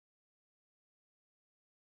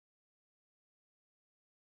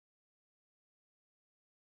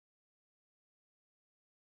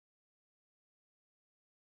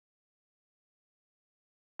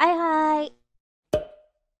Hi.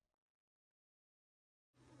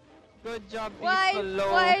 Good job, Wife,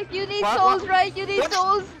 Piccolo. wife, you need What? souls, right? You need What?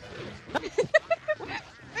 souls.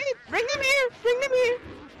 Wait, bring them here! Bring them here!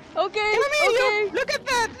 Okay, Come here, okay. you! Look at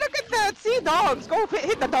that! Look at that! See, dogs! Go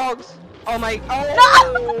hit the dogs! Oh my... No!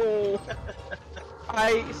 Oh!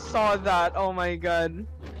 I saw that. Oh my god.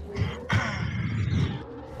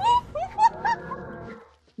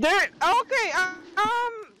 There... Okay,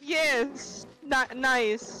 yes.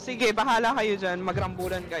 Nice. Sige, bahala kayo dyan.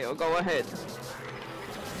 Magrambulan kayo. Go ahead.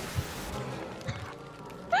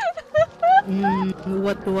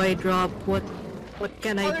 What do I drop? What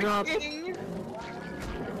can I drop? Parking.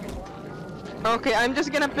 Okay, I'm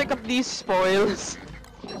just gonna pick up these spoils.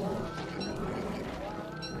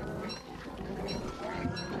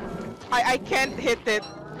 I can't hit it.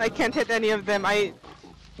 I can't hit any of them. I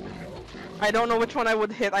don't know which one I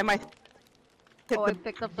would hit. I might hit Oh, I the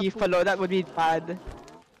picked up the beefalo. That would be bad.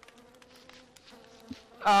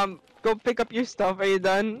 Go pick up your stuff. Are you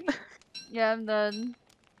done? Yeah, I'm done.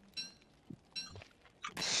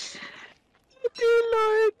 Dear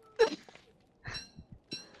Lord.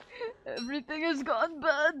 Everything has gone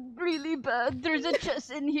bad, really bad. There's a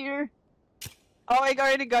chest in here. Oh, I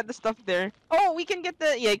already got the stuff there. Oh, we can get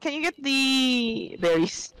the... Yeah, can you get the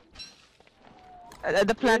berries?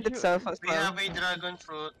 The plant sure. itself as We well. have a dragon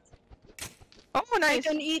fruit. Oh, I nice.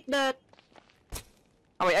 can eat that.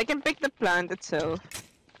 Oh wait, I can pick the plant itself.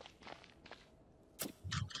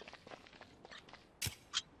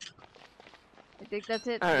 I think that's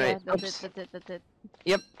it. Alright, Yeah, that's oops. it, that's it.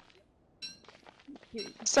 Yep. Okay.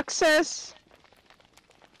 Success!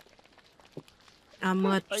 I'm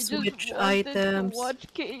gonna I just switch wanted items. to watch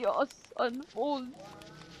chaos unfold.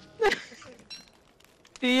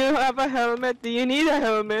 Do you have a helmet? Do you need a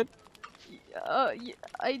helmet?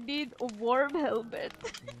 I need a warm helmet.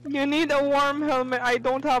 You need a warm helmet. I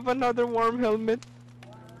don't have another warm helmet.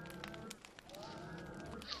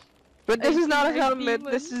 But this I is not a see my helmet.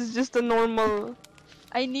 This demon. is just a normal...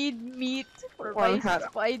 I need meat for Warm my hat.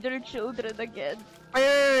 spider children again.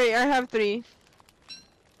 Wait, I have 3.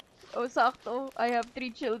 Oh, sakto. I have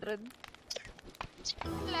 3 children.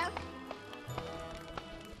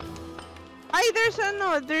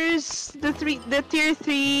 There's the tier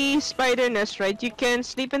 3 spider nest, right? You can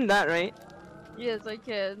sleep in that, right? Yes, I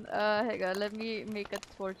can. Hang on. Let me make a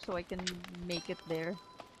torch so I can make it there.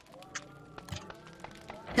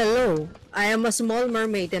 Hello, I am a small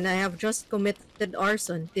mermaid and I have just committed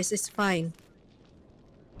arson. This is fine.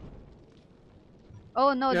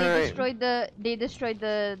 Oh no, Alright. they destroyed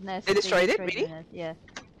the nest. They destroyed it? the Really? nest, yeah.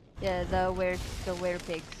 Yeah, the were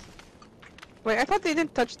pigs. Wait, I thought they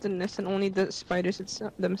didn't touch the nest and only the spiders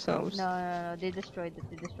themselves. No, they destroyed it.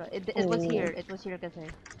 They destroyed it. It was here. It was here kasi.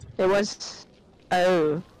 It was...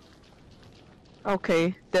 Oh.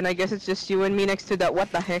 Okay, then I guess it's just you and me next to that.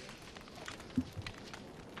 What the heck?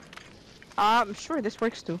 I'm sure this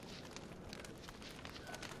works too.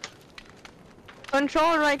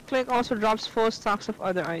 Control right click also drops full stocks of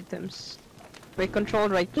other items. Wait, control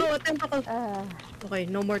right click? No, a tentacle. Ah, Okay,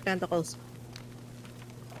 no more tentacles.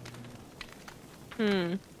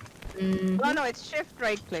 Oh no, it's shift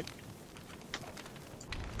right click.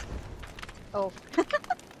 oh.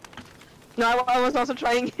 No, I was also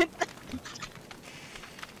trying it.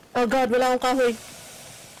 Oh god, wala akong kahoy.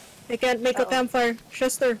 I can't make a campfire.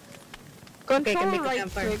 Chester. Okay, I can Control make a right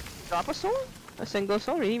campfire. click. Drop a soul? A single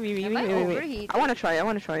soul? Really? Am I Wait. overheating? I wanna try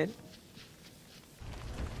it.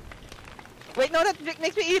 Wait, no, that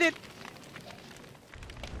makes me eat it!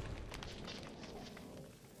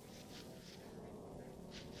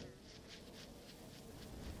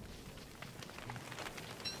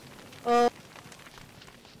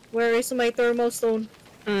 Where is my thermal stone?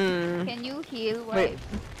 Can you heal, Wait. wife?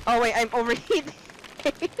 Oh wait, I'm overheating.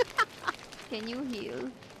 Can you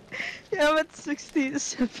heal? Yeah, I'm at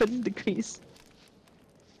 67 degrees.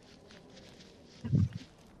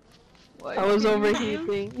 Wife, I was can you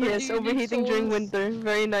overheating. heal? Or Yes, do you need overheating during souls? winter.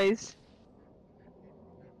 Very nice.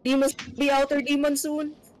 You must be outer demon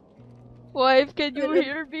soon. Wife, can you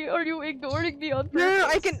hear me? Are you ignoring me on purpose? No,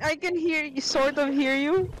 I can hear you, sort of hear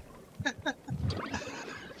you.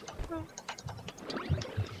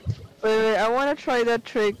 Wait, I wanna try that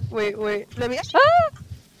trick. Wait, let me. Ah!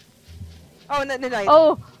 Oh, no, light.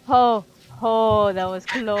 Oh, that was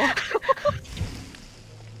close.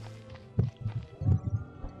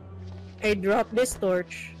 I drop this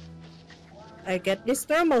torch. I get this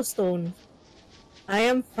thermal stone. I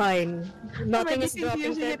am fine. Nothing is dropping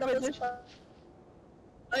confusing it with tentacles.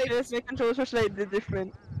 Yes, my controls are slightly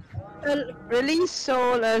different. Hel- Release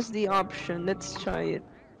soul as the option. Let's try it.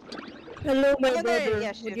 Hello, my Oh, there, brother.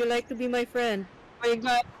 yeah, Would shit. you like to be my friend? my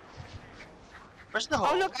god. Where's the Oh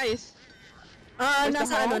hole? look, ice. Where's the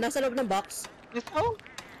Nasa hole? nasa loob ng box. This hole?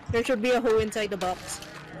 There should be a hole inside the box.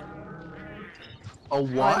 A Oh,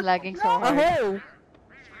 I'm what? lagging so A hard. hole!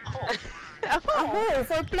 Oh, A hole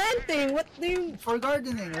for planting! What do you... for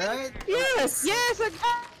gardening, right? Yes! Yes, a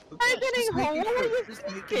gardening Just hole. making What are sure, you just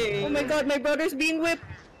making thinking? Oh my god, my brother's being whipped!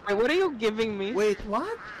 Wait, what are you giving me? Wait,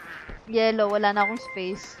 what? Yellow, wala na akong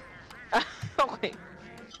space. Okay.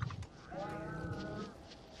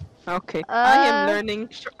 Okay. I am learning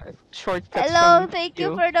shortcuts. Hello, from thank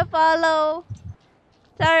you for the follow.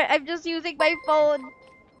 Sorry, I'm just using my phone.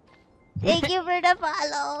 Thank you for the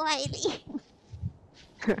follow, Heidi.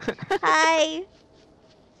 Hi.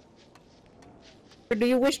 Do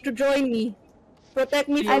you wish to join me? Protect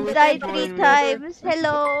me from I've the died tentacles. 3 times.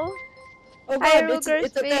 Hello. Oh Hi, god, Ruger's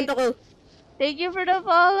it's a Fate. tentacle. Thank you for the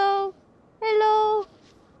follow. Hello.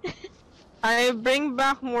 I bring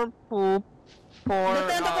back more poop for The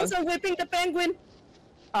tentacles are whipping the penguin.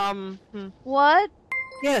 What?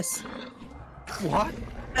 Yes. What?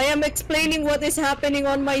 I am explaining what is happening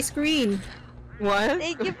on my screen. What?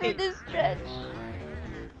 Thank you for the stretch.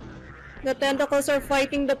 The tentacles are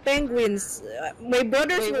fighting the penguins. My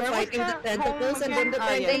brothers Wait, were where was fighting the that tentacles, home and then the again?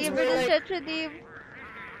 Ah, yeah, Thank you penguins for were the like, stretch, Redeem.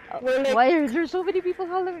 were like Why are there so many people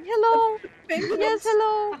following? Hello. penguins. Yes,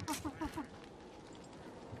 hello.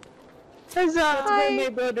 Huzzah! Hi. My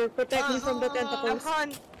brother, protect me from the The tentacles.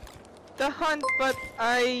 hunt! The hunt, but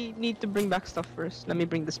I need to bring back stuff first. Let me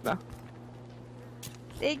bring this back.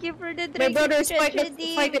 Thank you for the My drink. brothers, stretch, fight it,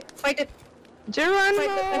 Redeem. fight it, fight it.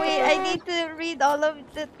 Geronimo! Wait, I need to read all of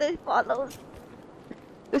the follows.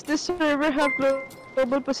 Does this server have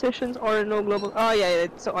global positions or no global? Oh yeah,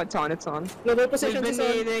 it's on. Global We've positions been is on.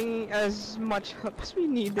 needing as much help as we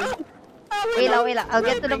needed. Wait lang. I'll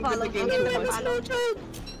get to the Bring the follows. I'll game get to to the the follows.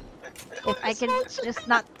 If I can just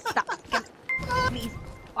not stop. Please.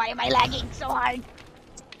 Why am I lagging so hard?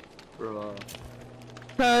 Bro.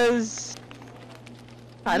 Cause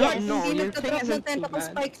I don't Yes. know. Hindi Your thing nagtatrap ng isn't too tentacle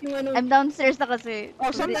bad. spikes yung ano. I'm downstairs na kasi. Oh,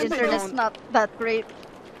 so the sometimes I internet's don't. not that great.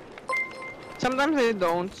 Sometimes I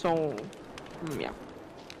don't. So yeah.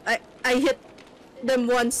 I hit them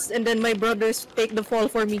once, and then my brothers take the fall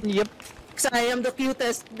for me. Yep. Because I am the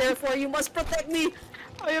cutest, therefore you must protect me.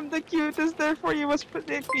 I am the cutest, therefore you must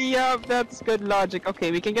protect me. Yeah, that's good logic. Okay,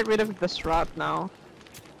 we can get rid of this rat now.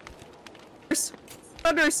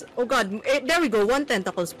 Brothers, oh god, there we go, one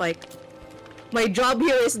tentacle spike. My job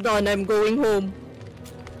here is done, I'm going home.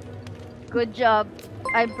 Good job.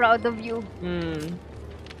 I'm proud of you. Hmm.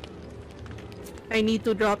 I need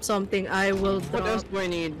to drop something, I will What else drop... do I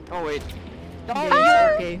need? Oh wait. Oh, Yes,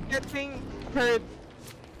 you're okay. getting hurt.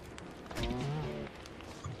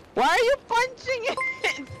 Why are you punching it?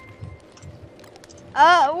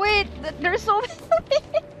 Wait. There's so many.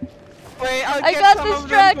 Wait, I'll I get got some of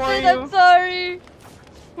them for distracted. you. I'm sorry.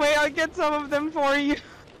 Wait, I'll get some of them for you.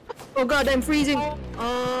 Oh god, I'm freezing. Wait,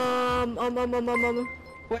 I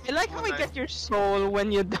like how I get your soul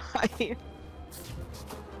when you die.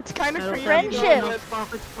 It's kind of creepy. Friendship. though,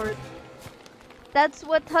 Pocket part. That's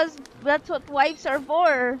what wives are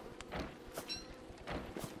for.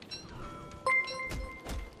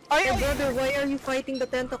 I Hey brother, why are you fighting the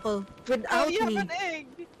tentacle? Oh, Without you have me. an egg.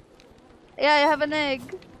 Yeah, I have an egg.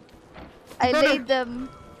 I Brother. laid them.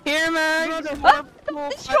 Here, man. Brother, Ah,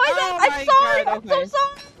 destroy them! I'm sorry! I'm so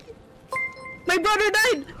sorry! My brother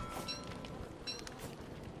died!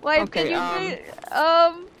 Why Okay,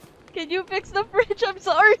 can you fix the fridge? I'm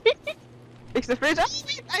sorry. Fix the fridge. Oh,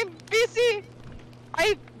 wait, I'm busy.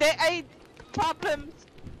 I problems.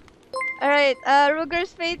 Alright,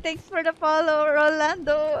 Ruger's Fate, thanks for the follow.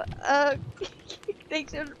 Rolando,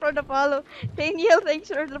 thanks for the follow. Daniel, thanks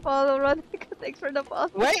for the follow. Ronica, thanks for the follow.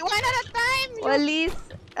 Wait, one at a time. Walis,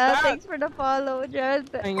 Ah. thanks for the follow. Jared,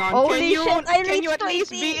 Hang on. holy can you, shit, I can reached you at least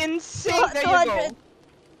 20. be in sync? There you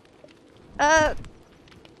go.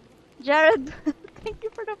 Jared, thank you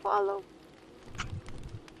for the follow.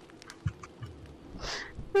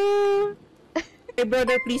 Hey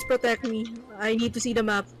brother, please protect me. I need to see the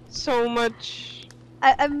map. So much.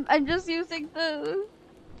 I'm just using the.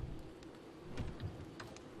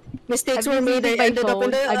 Mistakes I'm were just made, I using my ended up in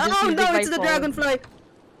phone. the... I'm just Oh using no, my it's the phone. dragonfly!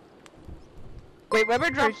 Wait, whoever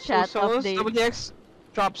drops two chat souls, update. WX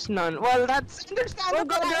drops none. Well, that's Oh understandable.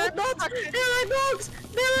 god, there are dogs! There are dogs!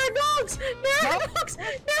 There are dogs! There are dogs!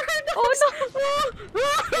 There are dogs! Oh no!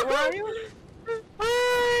 Where are you?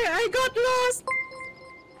 I got lost!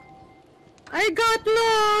 I got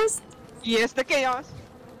lost! Yes, the chaos.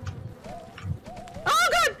 Oh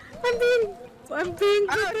god! I'm being Ouch. bitten!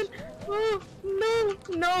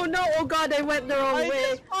 Oh no! Oh god, I went the wrong I way!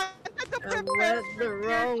 just wanted to I prepare went the for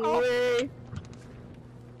wrong your- way!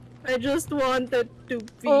 I just wanted to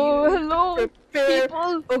be Oh, hello, prepared.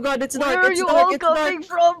 people. Oh god, it's Where dark. are It's you dark. all It's dark. coming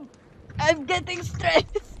from? I'm getting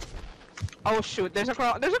stressed. Oh shoot, there's a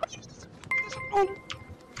crowd. There's a crowd.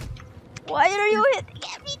 Why are you hitting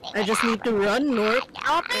everything? I just need to run north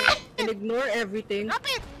Stop it! and ignore everything. Stop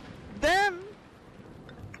it! Them!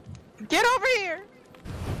 Get over here!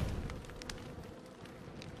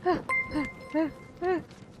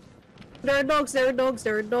 There are dogs. There are dogs.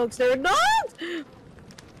 There are dogs. There are dogs.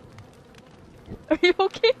 Are you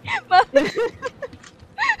okay? Mom?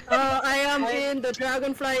 I am in the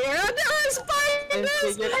dragonfly area. There are spiders.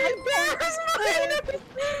 figured There are spiders.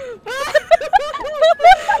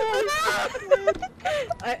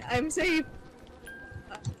 I'm safe.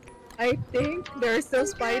 I think there are still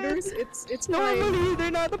spiders. It's fine. Normally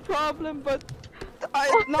they're not a problem, but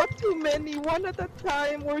not too many. One at a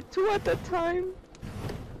time or two at a time.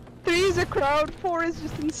 3 is a crowd, 4 is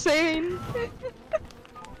just insane.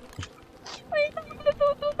 Wait,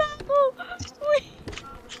 natututo na ako. Wait.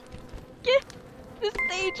 Get the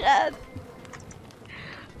stage ad.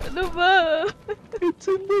 Ano ba? It's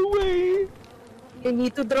in the way. I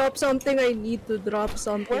need to drop something. I need to drop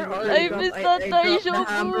something. Where are I you? missed I that dropped the Taishoku.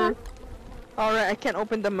 hammer. Alright, I can't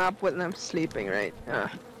open the map when I'm sleeping, right?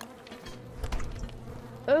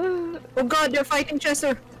 Oh god, they're fighting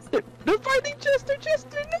Chester. They're fighting Chester!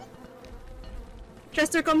 Chester, no!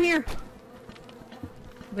 Chester, come here.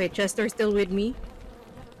 Wait, Chester's still with me?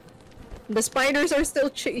 The spiders are still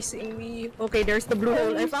chasing me. Okay, there's the blue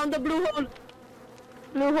hole. I found the blue hole.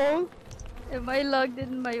 Blue hole? Am I logged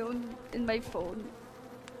in my phone?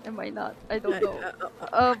 Am I not? I don't I know.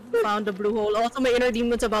 found the blue hole. Also, my inner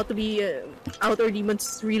demon's about to be outer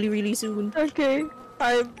demons really soon. Okay.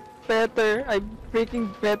 I'm better. I'm freaking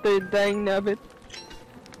better, dang nabbit.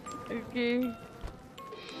 Okay.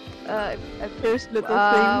 There's little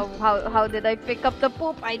things. How did I pick up the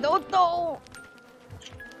poop? I don't know.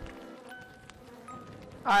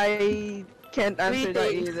 I can't answer that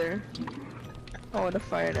Greetings. either. I wanna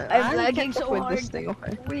fire that. I'm I lagging can't so with hard. this thing,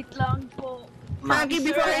 okay. Wait lang po. Maggie,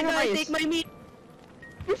 before I die, Nice. take my meat.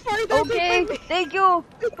 Before I die, Okay, thank you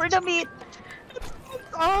for the meat.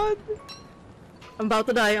 odd. I'm about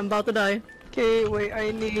to die. I'm about to die. Okay, wait,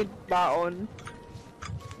 I need baon.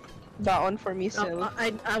 Baon for me, Sil.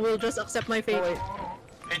 I will just accept my fate. Oh, wait.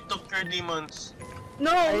 I took your demons.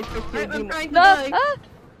 No, I took your I'm demon. trying to No. die. Ah!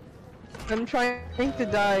 I'm trying to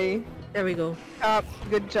die. There we go.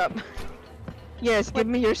 Good job. Yes, give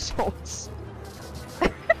me your souls.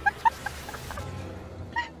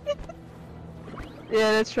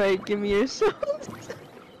 Yeah, that's right. Give me your souls.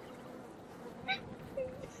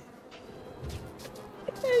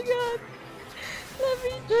 Oh my god. Let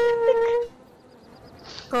me check.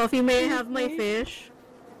 Coffee, may I have my fish?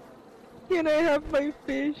 Can I have my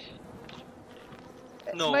fish?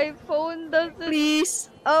 No. My phone doesn't Please.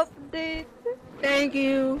 update Thank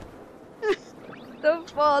you. the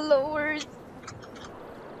followers.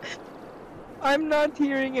 I'm not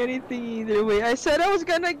hearing anything either. Wait, I said I was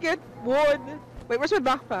gonna get wood. Wait, where's my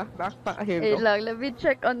backpack? Backpack. Here we Hey go. lang, let me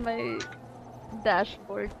check on my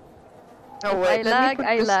dashboard. Oh, If wait, I let me lag, put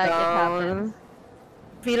I this lag, it down. happens.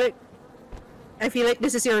 I feel like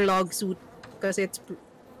this is your log suit because it's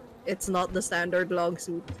not the standard log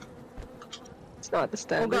suit. It's not the Oh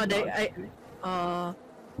standard. god, log.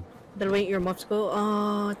 dalawang earmuffs ko.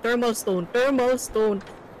 Thermal stone.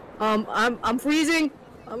 I'm freezing.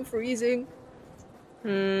 I'm freezing.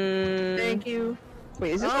 Thank you.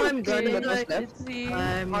 Wait, is this Oh, the I'm thing gonna that was die. left? Let's see.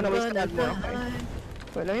 I'm Oh, no, we still gonna have more, okay. die.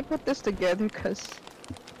 Wait, let me put this together, cause...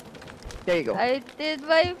 There you go. I did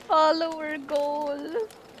my follower goal.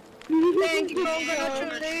 Thank you.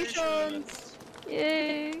 Congratulations.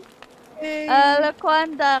 Yay. Yay.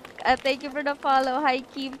 Laquandak, thank you for the follow. Hi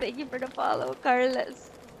Kim, thank you for the follow. Carls,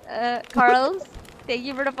 thank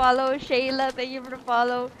you for the follow. Shayla, thank you for the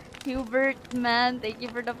follow. Hubert, man, thank you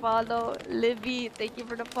for the follow. Livy, thank you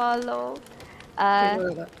for the follow.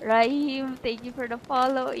 Rahim, thank you for the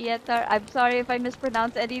follow. Yetar, I'm sorry if I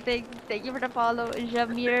mispronounce anything. Thank you for the follow.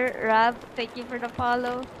 Jamir, Rab, thank you for the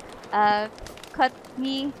follow. Cut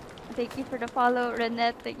me. Thank you for the follow.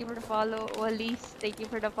 Renette, thank you for the follow. Walis, thank you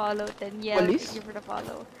for the follow. Danielle, Walis? thank you for the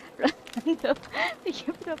follow. Rolando, thank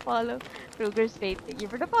you for the follow. Kruger's Fate, thank you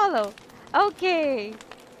for the follow. Okay,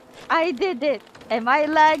 I did it. Am I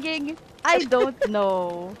lagging? I don't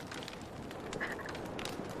know.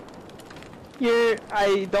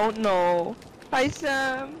 I don't know. Hi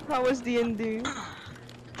Sam, how was D&D?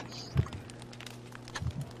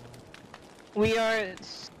 We are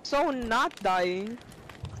so not dying.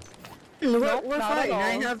 Nope, We're not at fine.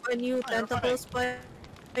 I all. have a new tentacle spike.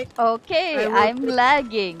 Okay, I will I'm put-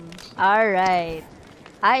 lagging. Alright.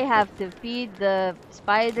 I have to feed the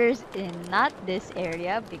spiders in not this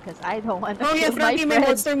area because I don't want to Oh yeah, kill my Frankie, may friends.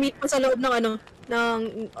 monster meat pa sa loob ng ano,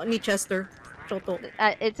 ni Chester. Choto.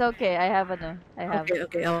 It's okay. I have I have. Okay,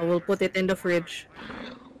 okay, I will put it in the fridge.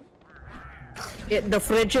 The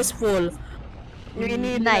fridge is full. We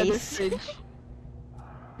need another Nice. fridge.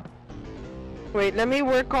 Wait, let me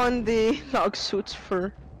work on the log suits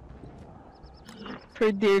for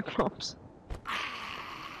deer clumps.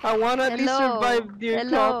 I wanna at least survive deer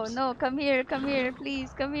Hello. clumps. No, come here, please,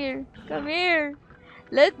 come here, come here.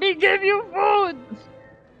 Let me give you food.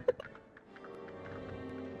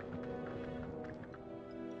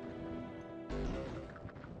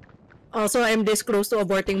 Also, I'm this close to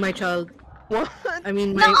aborting my child. What? I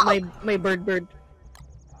mean, No! my bird.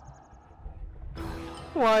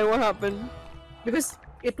 Why? What happened? Because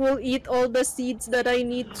it will eat all the seeds that I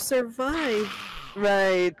need to survive.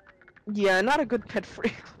 Right. Yeah, not a good pet for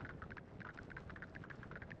you.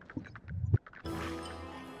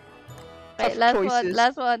 Right, Tough last choices.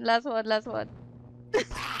 last one.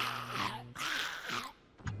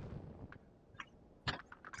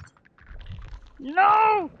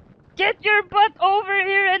 No! Get your butt over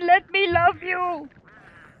here and let me love you!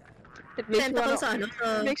 It makes you Tentacles wanna,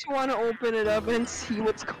 ano, it makes you wanna open it up and see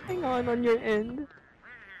what's going on your end.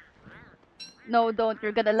 No, don't.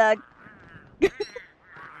 You're gonna lag.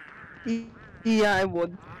 Yeah, I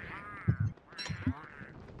would.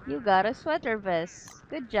 You got a sweater vest.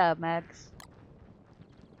 Good job, Max.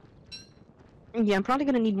 Yeah, I'm probably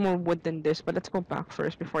gonna need more wood than this, but let's go back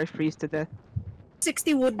first before I freeze to death.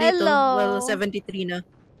 60 wood dito. Hello. Well, 73 na.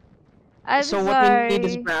 I'm So what sorry. we need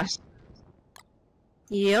is grass.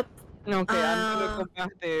 Yep. Okay, I'm gonna go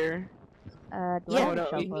back there. Do I Yeah, have a no,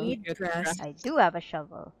 we shovel? need get grass. I do have a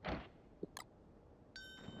shovel.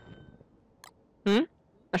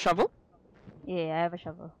 A shovel? Yeah, I have a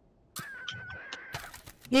shovel.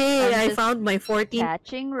 Yay, I'm I just found my 14%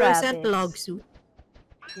 Catching rabbits. log suit.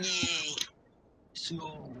 Yay!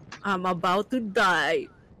 So, I'm about to die.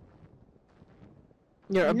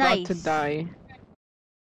 You're about to Nice. die.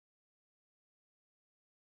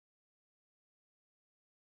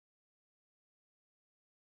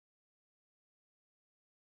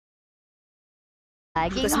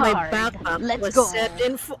 Lagging Because my hard. backpack Let's was go. set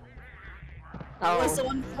in I was Oh,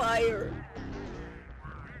 on fire.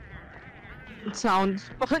 it sounds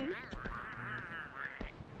fun.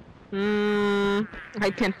 I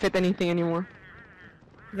can't fit anything anymore.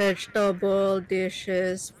 Vegetable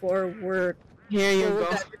dishes for work. Here you Oh, go.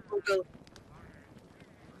 that Google.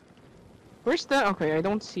 Where's the? Okay, I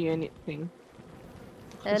don't see anything.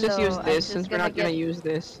 Hello. Let's just use I'm this just since we're not gonna get use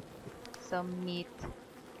this. some meat.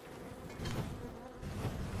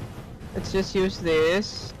 Let's just use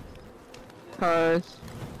this. Cause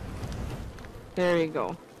there you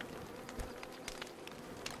go.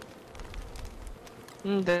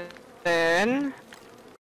 And then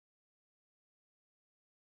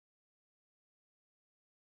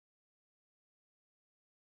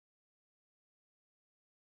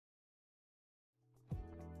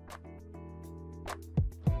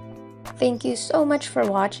Thank you so much for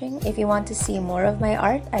watching. If you want to see more of my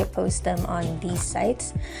art, I post them on these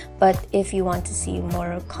sites. But if you want to see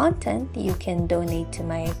more content, you can donate to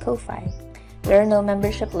my Ko-Fi. There are no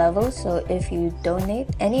membership levels, so if you donate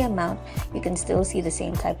any amount, you can still see the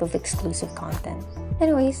same type of exclusive content.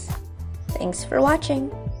 Anyways, thanks for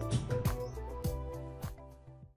watching!